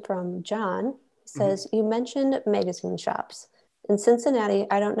question from John. He says, you mentioned magazine shops. In Cincinnati,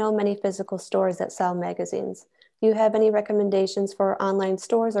 I don't know many physical stores that sell magazines. Do you have any recommendations for online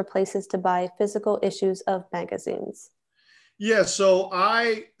stores or places to buy physical issues of magazines? Yeah, so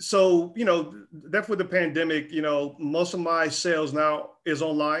that's with the pandemic, most of my sales now is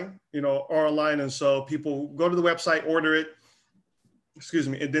online, are online. And so people go to the website, order it,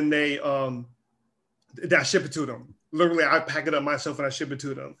 and then I ship it to them. Literally, I pack it up myself and I ship it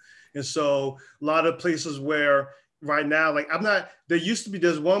to them. And so a lot of places where right now, like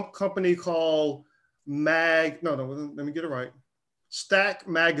there's one company called let me get it right. Stack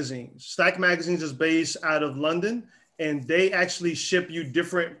Magazines. Stack Magazines is based out of London, and they actually ship you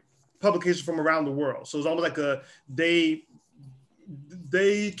different publications from around the world. So it's almost like they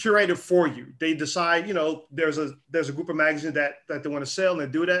curate it for you. They decide, there's a group of magazines that they want to sell, and they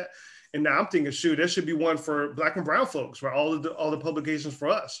do that. And now I'm thinking, shoot, there should be one for Black and brown folks, right? All the publications for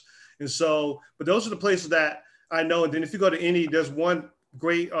us. And so, but those are the places that I know. And then if you go to there's one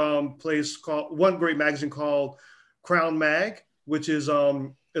great magazine called Crown Mag, which is a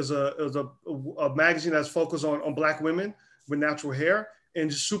magazine that's focused on Black women with natural hair, and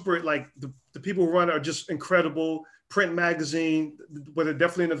just super, like the people who run it are just incredible. Print magazine, but they're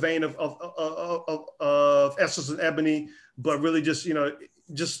definitely in the vein of Essence and Ebony, but really just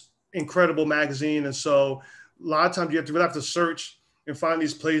incredible magazine. And so a lot of times you really have to search and find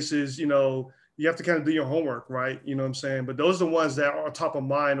these places. You have to kind of do your homework, right? You know what I'm saying? But those are the ones that are top of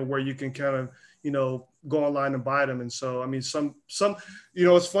mind, or where you can kind of go online and buy them. And so, I mean, some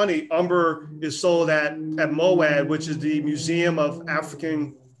it's funny. UMBER is sold at MWDW, which is the Museum of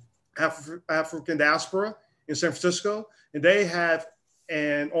African Diaspora in San Francisco, and they have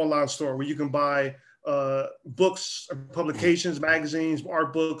an online store where you can buy books, publications, magazines,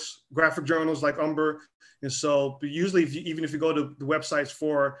 art books, graphic journals like UMBER. And so, but usually, even if you go to the websites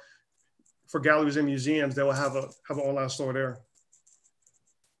for galleries and museums, they will have an online store there.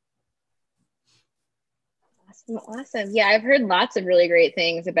 Awesome. Yeah, I've heard lots of really great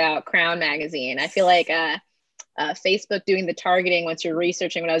things about Crown Magazine. I feel like Facebook doing the targeting once you're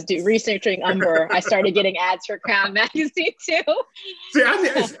researching. When I was researching UMBER, I started getting ads for Crown Magazine too. See,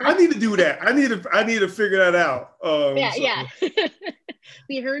 I need to do that. I need to figure that out. Yeah.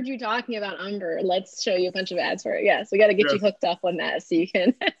 We heard you talking about UMBER. Let's show you a bunch of ads for it. Yes, we got to get you hooked up on that so you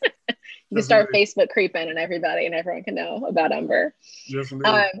can start Facebook creeping, and everyone can know about UMBER. Yes,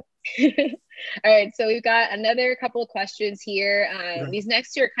 all right, so we've got another couple of questions here. These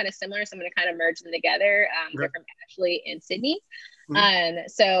next two are kind of similar, so I'm going to kind of merge them together. They're from Ashley and Sydney.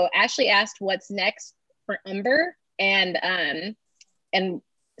 So Ashley asked, "What's next for UMBER?" and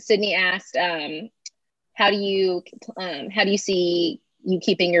Sydney asked, "How do you see you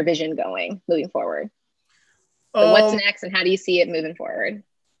keeping your vision going moving forward?" So what's next, and how do you see it moving forward?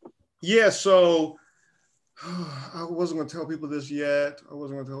 Yeah, so I wasn't going to tell people this yet.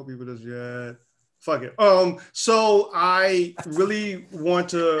 Fuck it. So I really want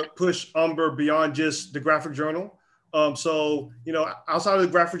to push UMBER beyond just the graphic journal. So, outside of the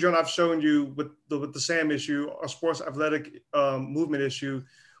graphic journal, I've shown you with the SAM issue, our sports athletic movement issue.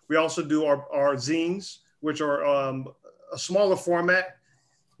 We also do our zines, which are a smaller format,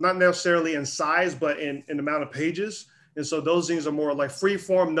 not necessarily in size, but in amount of pages. And so those zines are more like free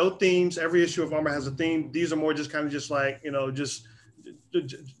form, no themes. Every issue of UMBER has a theme. These are more just kind of just like,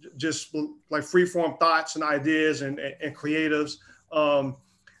 just like free form thoughts and ideas and creatives.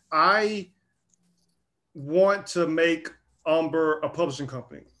 I want to make UMBER a publishing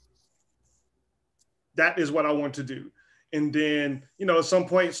company. That is what I want to do. And then, at some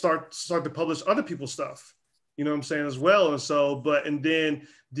point start to publish other people's stuff, you know what I'm saying, as well. And so, and then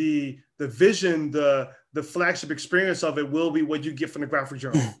the vision, the flagship experience of it will be what you get from the graphic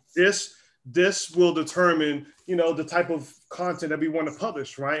journal. This will determine, the type of content that we want to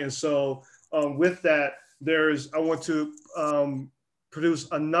publish, right? And so with that, I want to produce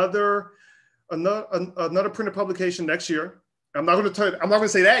another printed publication next year. I'm not going to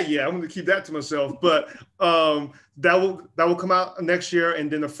say that yet. I'm going to keep that to myself. But that will come out next year,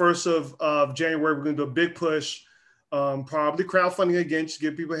 and then the 1st of January, we're going to do a big push, probably crowdfunding again, to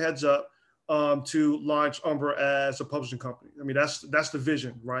give people a heads up, to launch UMBER as a publishing company. I mean, that's the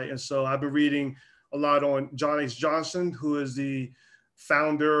vision, right? And so I've been reading a lot on John H. Johnson, who is the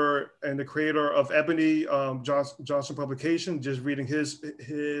founder and the creator of Ebony, Johnson Publication. Just reading his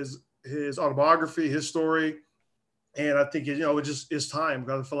autobiography, his story. And I think, it just is time,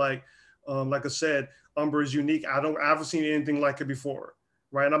 because I feel like I said, UMBER is unique. I haven't seen anything like it before,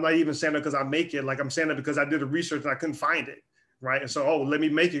 right? And I'm not even saying that because I make it. Like, I'm saying that because I did the research and I couldn't find it, right? And so, let me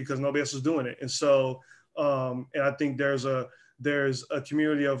make it because nobody else is doing it. And so, and I think there's a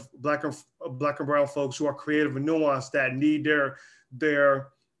community of black and brown folks who are creative and nuanced that need their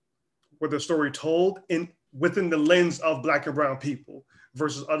story told within the lens of black and brown people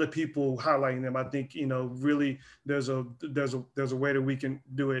versus other people highlighting them. I think, really there's a way that we can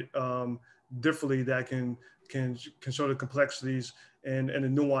do it differently that can show the complexities and the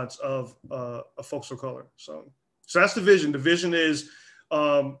nuance of folks of color. So that's the vision. The vision is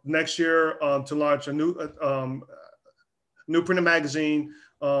next year to launch a new printed magazine,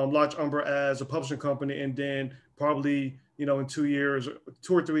 launch UMBER as a publishing company, and then probably, in 2 or 3 years,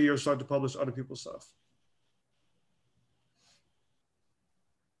 start to publish other people's stuff.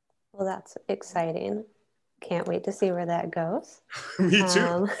 Well, that's exciting. Can't wait to see where that goes. Me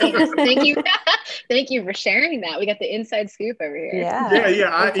too. Thank you. Thank you for sharing that. We got the inside scoop over here. Yeah.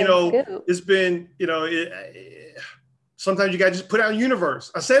 It's been, sometimes you got to just put out a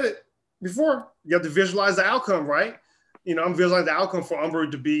universe. I said it before. You have to visualize the outcome, right? I'm visualizing the outcome for UMBER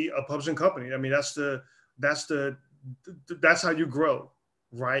to be a publishing company. I mean, that's how you grow,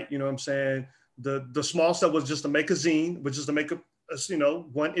 right? You know what I'm saying? The small stuff was just to make a zine, was just to make a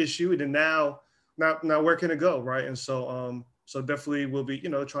one issue, and then now where can it go, right? And so definitely we'll be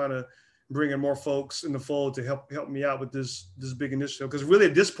trying to bring in more folks in the fold to help me out with this big initiative, because really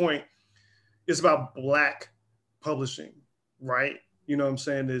at this point it's about Black publishing, right? You know what I'm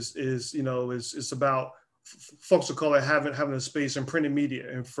saying? It's about folks of color having a space in printed media,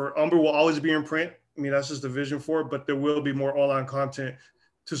 and for UMBER will always be in print. I mean, that's just the vision for it, but there will be more online content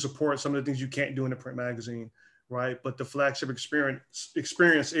to support some of the things you can't do in a print magazine. Right, but the flagship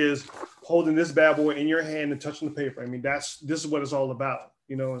experience is holding this bad boy in your hand and touching the paper. I mean, this is what it's all about,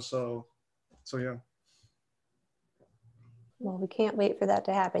 and so yeah. Well, we can't wait for that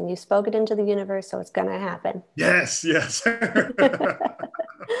to happen. You spoke it into the universe, so it's gonna happen. Yes.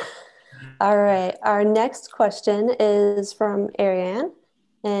 All right, our next question is from Ariane,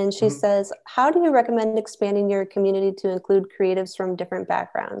 and she says, how do you recommend expanding your community to include creatives from different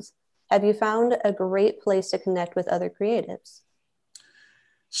backgrounds? Have you found a great place to connect with other creatives?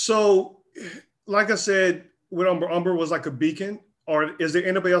 So, like I said, with UMBER was like a beacon, or is there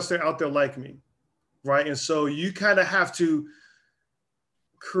anybody else out there like me, right? And so you kind of have to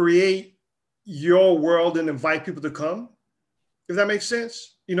create your world and invite people to come, if that makes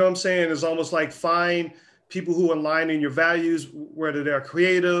sense. You know what I'm saying? It's almost like find people who align in your values, whether they're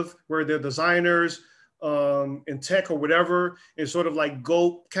creative, whether they're designers, in tech or whatever, and sort of like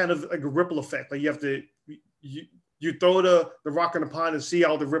go kind of like a ripple effect. Like you have to, you throw the rock in the pond and see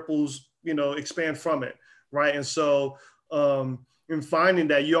how the ripples, expand from it, right? And so in finding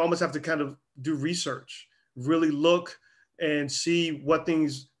that, you almost have to kind of do research, really look and see what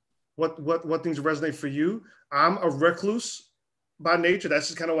things resonate for you. I'm a recluse by nature. That's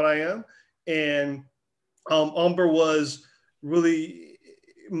just kind of what I am. And UMBER was really,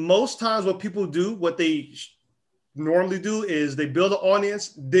 most times what people do, what they normally do is they build an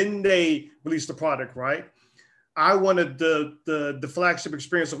audience, then they release the product, right? I wanted the flagship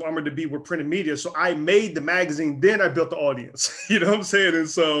experience of UMBER to be with printed media. So I made the magazine, then I built the audience. You know what I'm saying? And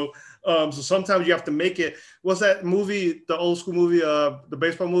so sometimes you have to make it. What's that movie, the old school movie, the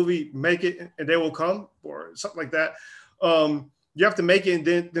baseball movie, Make It and They Will Come, or something like that. You have to make it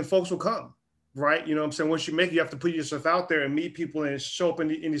and then folks will come. Right. You know what I'm saying? Once you make it, you have to put yourself out there and meet people and show up in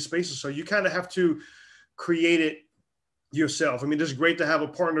these spaces. So you kind of have to create it yourself. I mean, it's great to have a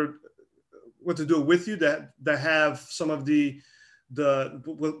partner what to do it with you that have some of the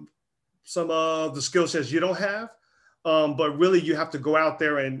skill sets you don't have. But really you have to go out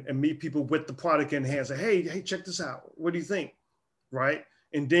there and meet people with the product in hand. Say, hey, check this out. What do you think? Right.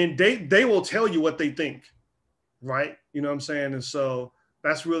 And then they will tell you what they think. Right. You know what I'm saying? And so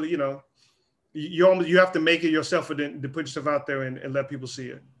that's really, you have to make it yourself and then to put yourself out there and let people see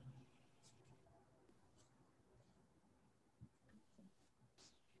it.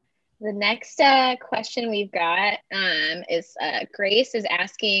 The next question we've got is Grace is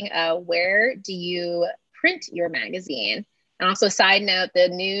asking, where do you print your magazine? And also, side note, the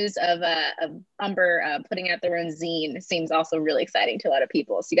news of UMBER putting out their own zine seems also really exciting to a lot of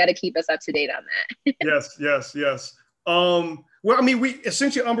people. So you got to keep us up to date on that. Yes. Well, I mean, we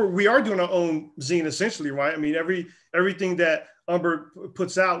essentially, UMBER, we are doing our own zine essentially, right? I mean, everything that UMBER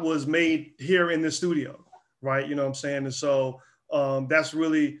puts out was made here in the studio, right? You know what I'm saying? And so that's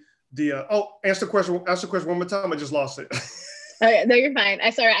really the, answer the question one more time. I just lost it. Okay, no, you're fine.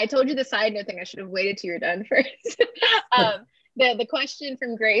 Sorry, I told you the side note thing. I should have waited till you're done first. The question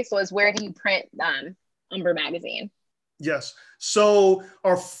from Grace was, where do you print UMBER magazine? Yes. So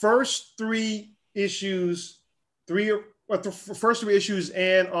our first three issues, first three issues,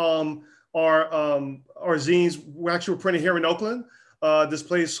 and our zines were actually printed here in Oakland. This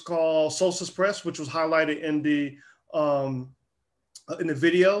place called Solstice Press, which was highlighted in the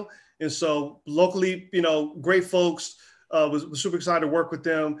video. And so locally, great folks. Was super excited to work with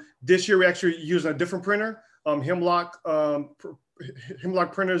them. This year, we actually using a different printer, Hemlock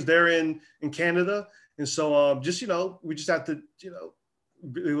printers. They're in Canada. And so we just have to,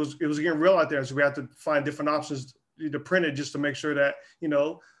 it was getting real out there. So we have to find different options to print it just to make sure that,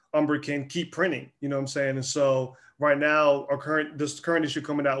 UMBER can keep printing, you know what I'm saying? And so right now, this current issue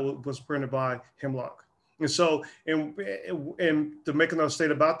coming out was printed by Hemlock. And so, and to make another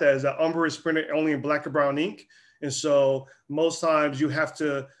state about that is that UMBER is printed only in black and brown ink. And so most times you have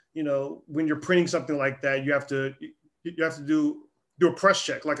to, when you're printing something like that, you have to do a press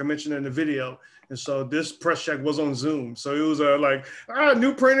check, like I mentioned in the video. And so this press check was on Zoom. So it was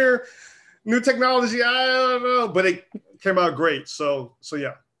new printer, new technology, I don't know, but it came out great. So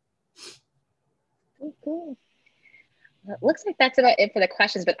yeah. Cool. Well, it looks like that's about it for the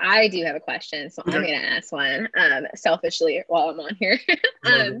questions, but I do have a question. So Okay. I'm going to ask one selfishly while I'm on here.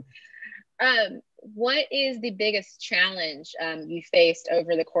 What is the biggest challenge you faced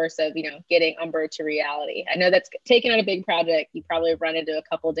over the course of, getting UMBER to reality? I know that's taking on a big project. You probably run into a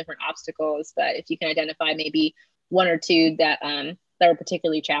couple of different obstacles, but if you can identify maybe one or two that were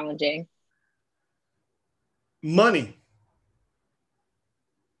particularly challenging. Money.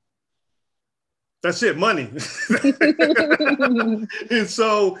 That's it, money. And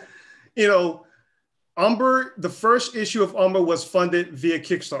so, UMBER, the first issue of UMBER was funded via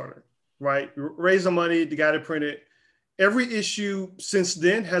Kickstarter, right? Raise the money, the guy to print it. Every issue since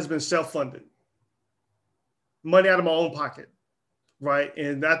then has been self-funded. Money out of my own pocket, right?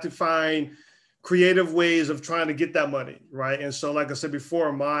 And not to find creative ways of trying to get that money, right? And so, like I said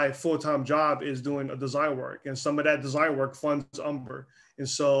before, my full-time job is doing design work, and some of that design work funds UMBER. And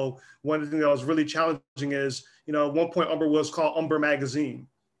so one of the things that was really challenging is, at one point UMBER was called UMBER Magazine,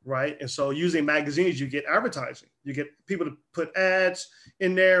 right? And so using magazines, you get advertising. You get people to put ads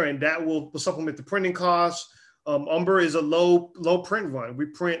in there, and that will supplement the printing costs. UMBER is a low print run. We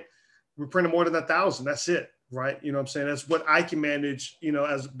print more than 1,000. That's it, right? You know what I'm saying? That's what I can manage,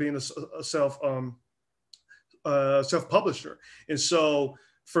 as being a self-publisher. And so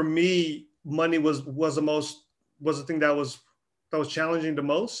for me, money was the thing that was challenging the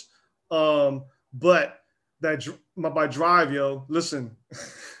most. But my drive, listen,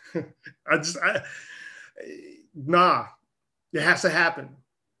 it has to happen.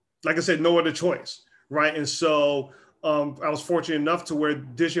 Like I said, no other choice, right? And so I was fortunate enough to where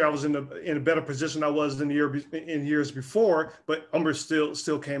this year I was in a better position I was in years before, but UMBER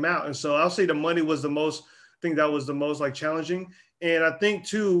still came out. And so I'll say the money was the most challenging. And I think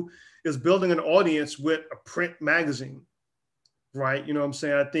too is building an audience with a print magazine. Right. You know what I'm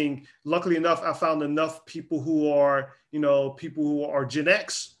saying? I think luckily enough, I found enough people who are Gen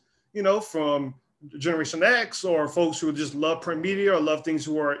X, from Generation X, or folks who just love print media or love things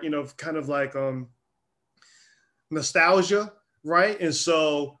who are, kind of like nostalgia. Right. And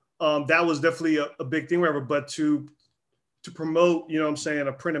so that was definitely a big thing, whatever. But to promote,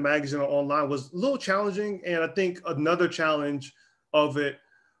 a printed magazine or online was a little challenging. And I think another challenge of it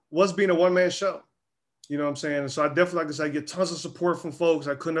was being a one-man show. You know what I'm saying? And so I definitely, like I said, I get tons of support from folks.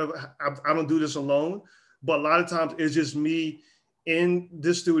 I don't do this alone, but a lot of times it's just me in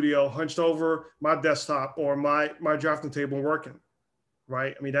this studio, hunched over my desktop or my drafting table working,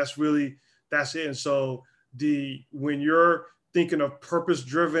 right? I mean, that's it. And so when you're thinking of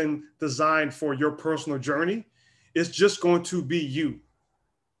purpose-driven design for your personal journey, it's just going to be you.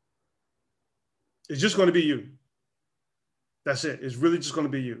 It's just going to be you. That's it. It's really just going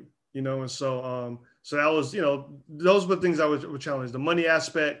to be you, And so, so that was, those were the things I were challenged. The money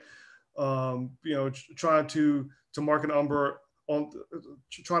aspect, trying to market UMBER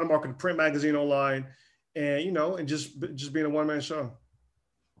trying to market a print magazine online, and and just being a one-man show.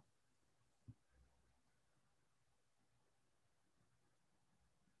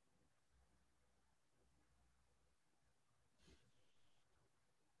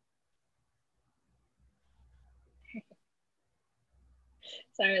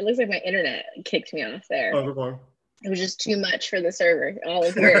 Sorry, it looks like my internet kicked me off there. Oh, good one. It was just too much for the server. All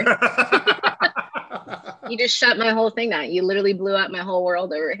of here. You just shut my whole thing down. You literally blew out my whole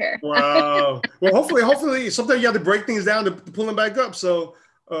world over here. Wow. Well, hopefully, sometimes you have to break things down to pull them back up. So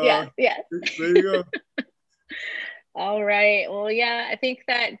yeah. There you go. All right. Well, yeah, I think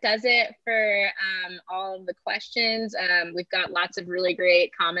that does it for all of the questions. We've got lots of really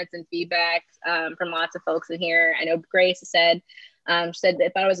great comments and feedback from lots of folks in here. I know Grace said, she said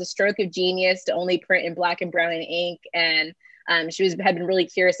that thought it was a stroke of genius to only print in black and brown and ink. And had been really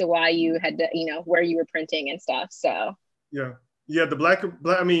curious of why you had to, where you were printing and stuff. So, yeah. Yeah, the black,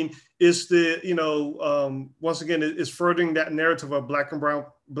 I mean, it's the, once again, it's furthering that narrative of black and brown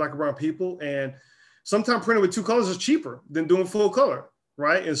people. And sometimes printing with two colors is cheaper than doing full color,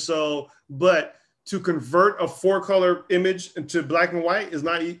 right? And so, but to convert a 4-color image into black and white is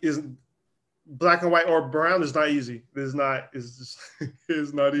black and white or brown is not easy. It's not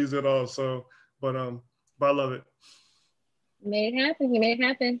easy at all. So, but I love it. You made it happen. You made it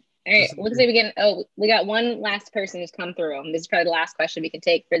happen. All right, looks like we got one last person who's come through. This is probably the last question we can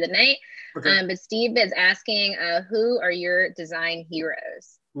take for the night. Okay. But Steve is asking, who are your design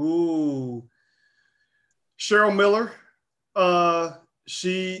heroes? Ooh, Cheryl Miller.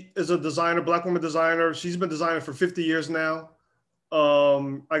 She is a designer, Black woman designer. She's been designing for 50 years now.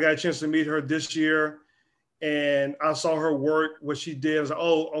 I got a chance to meet her this year, and I saw her work, what she did. I was like,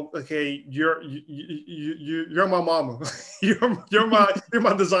 oh, okay, you're my mama. you're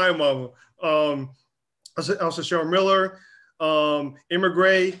my design mama. Also Cheryl Miller, Emma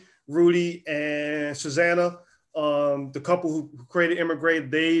Gray, Rudy, and Susanna, the couple who created Emma Gray.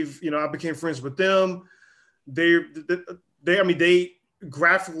 I became friends with them. They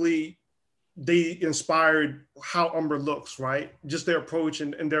graphically, they inspired how UMBER looks, right? Just their approach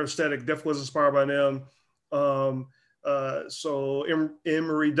and their aesthetic definitely was inspired by them. So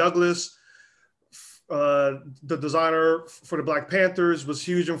Emery Douglas, the designer for the Black Panthers, was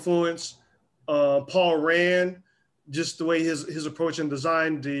huge influence. Paul Rand, just the way his approach and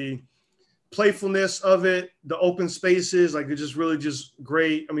design, the playfulness of it, the open spaces, like it's just really just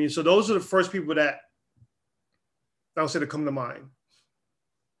great. I mean, so those are the first people that I would say to come to mind.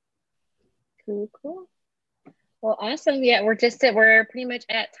 Cool. Well, awesome. Yeah, we're pretty much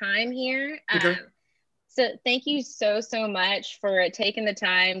at time here. Okay. So thank you so much for taking the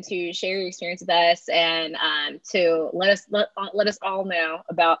time to share your experience with us and to let us all know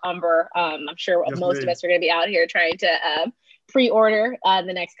about UMBER. I'm sure most of us are going to be out here trying to pre-order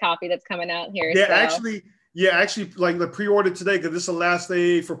the next copy that's coming out here. Yeah, actually, like the pre-order today, because this is the last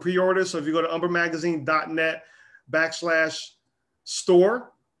day for pre-order. So if you go to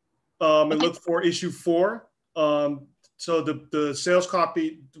umbermagazine.net/store and look for issue 4. So the sales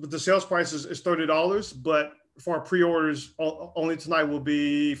copy, the sales price is $30, but for our pre-orders only tonight will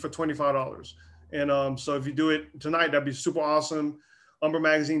be for $25. And so if you do it tonight, that'd be super awesome.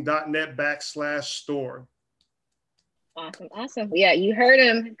 umbermagazine.net/store. Awesome. Yeah, you heard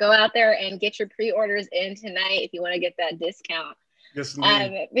him. Go out there and get your pre-orders in tonight if you want to get that discount. Yes,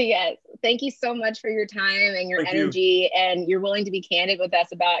 indeed. But yeah, thank you so much for your time and your energy, and you're willing to be candid with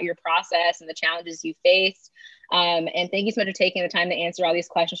us about your process and the challenges you faced. And thank you so much for taking the time to answer all these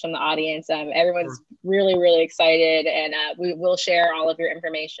questions from the audience. Everyone's really, really excited, and we will share all of your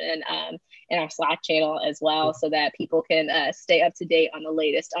information in our Slack channel as well, so that people can stay up to date on the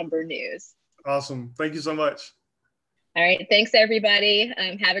latest UMBER news. Awesome. Thank you so much. All right. Thanks, everybody.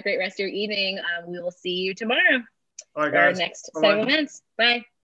 Have a great rest of your evening. We will see you tomorrow. All right, guys. For our next set of events. Bye.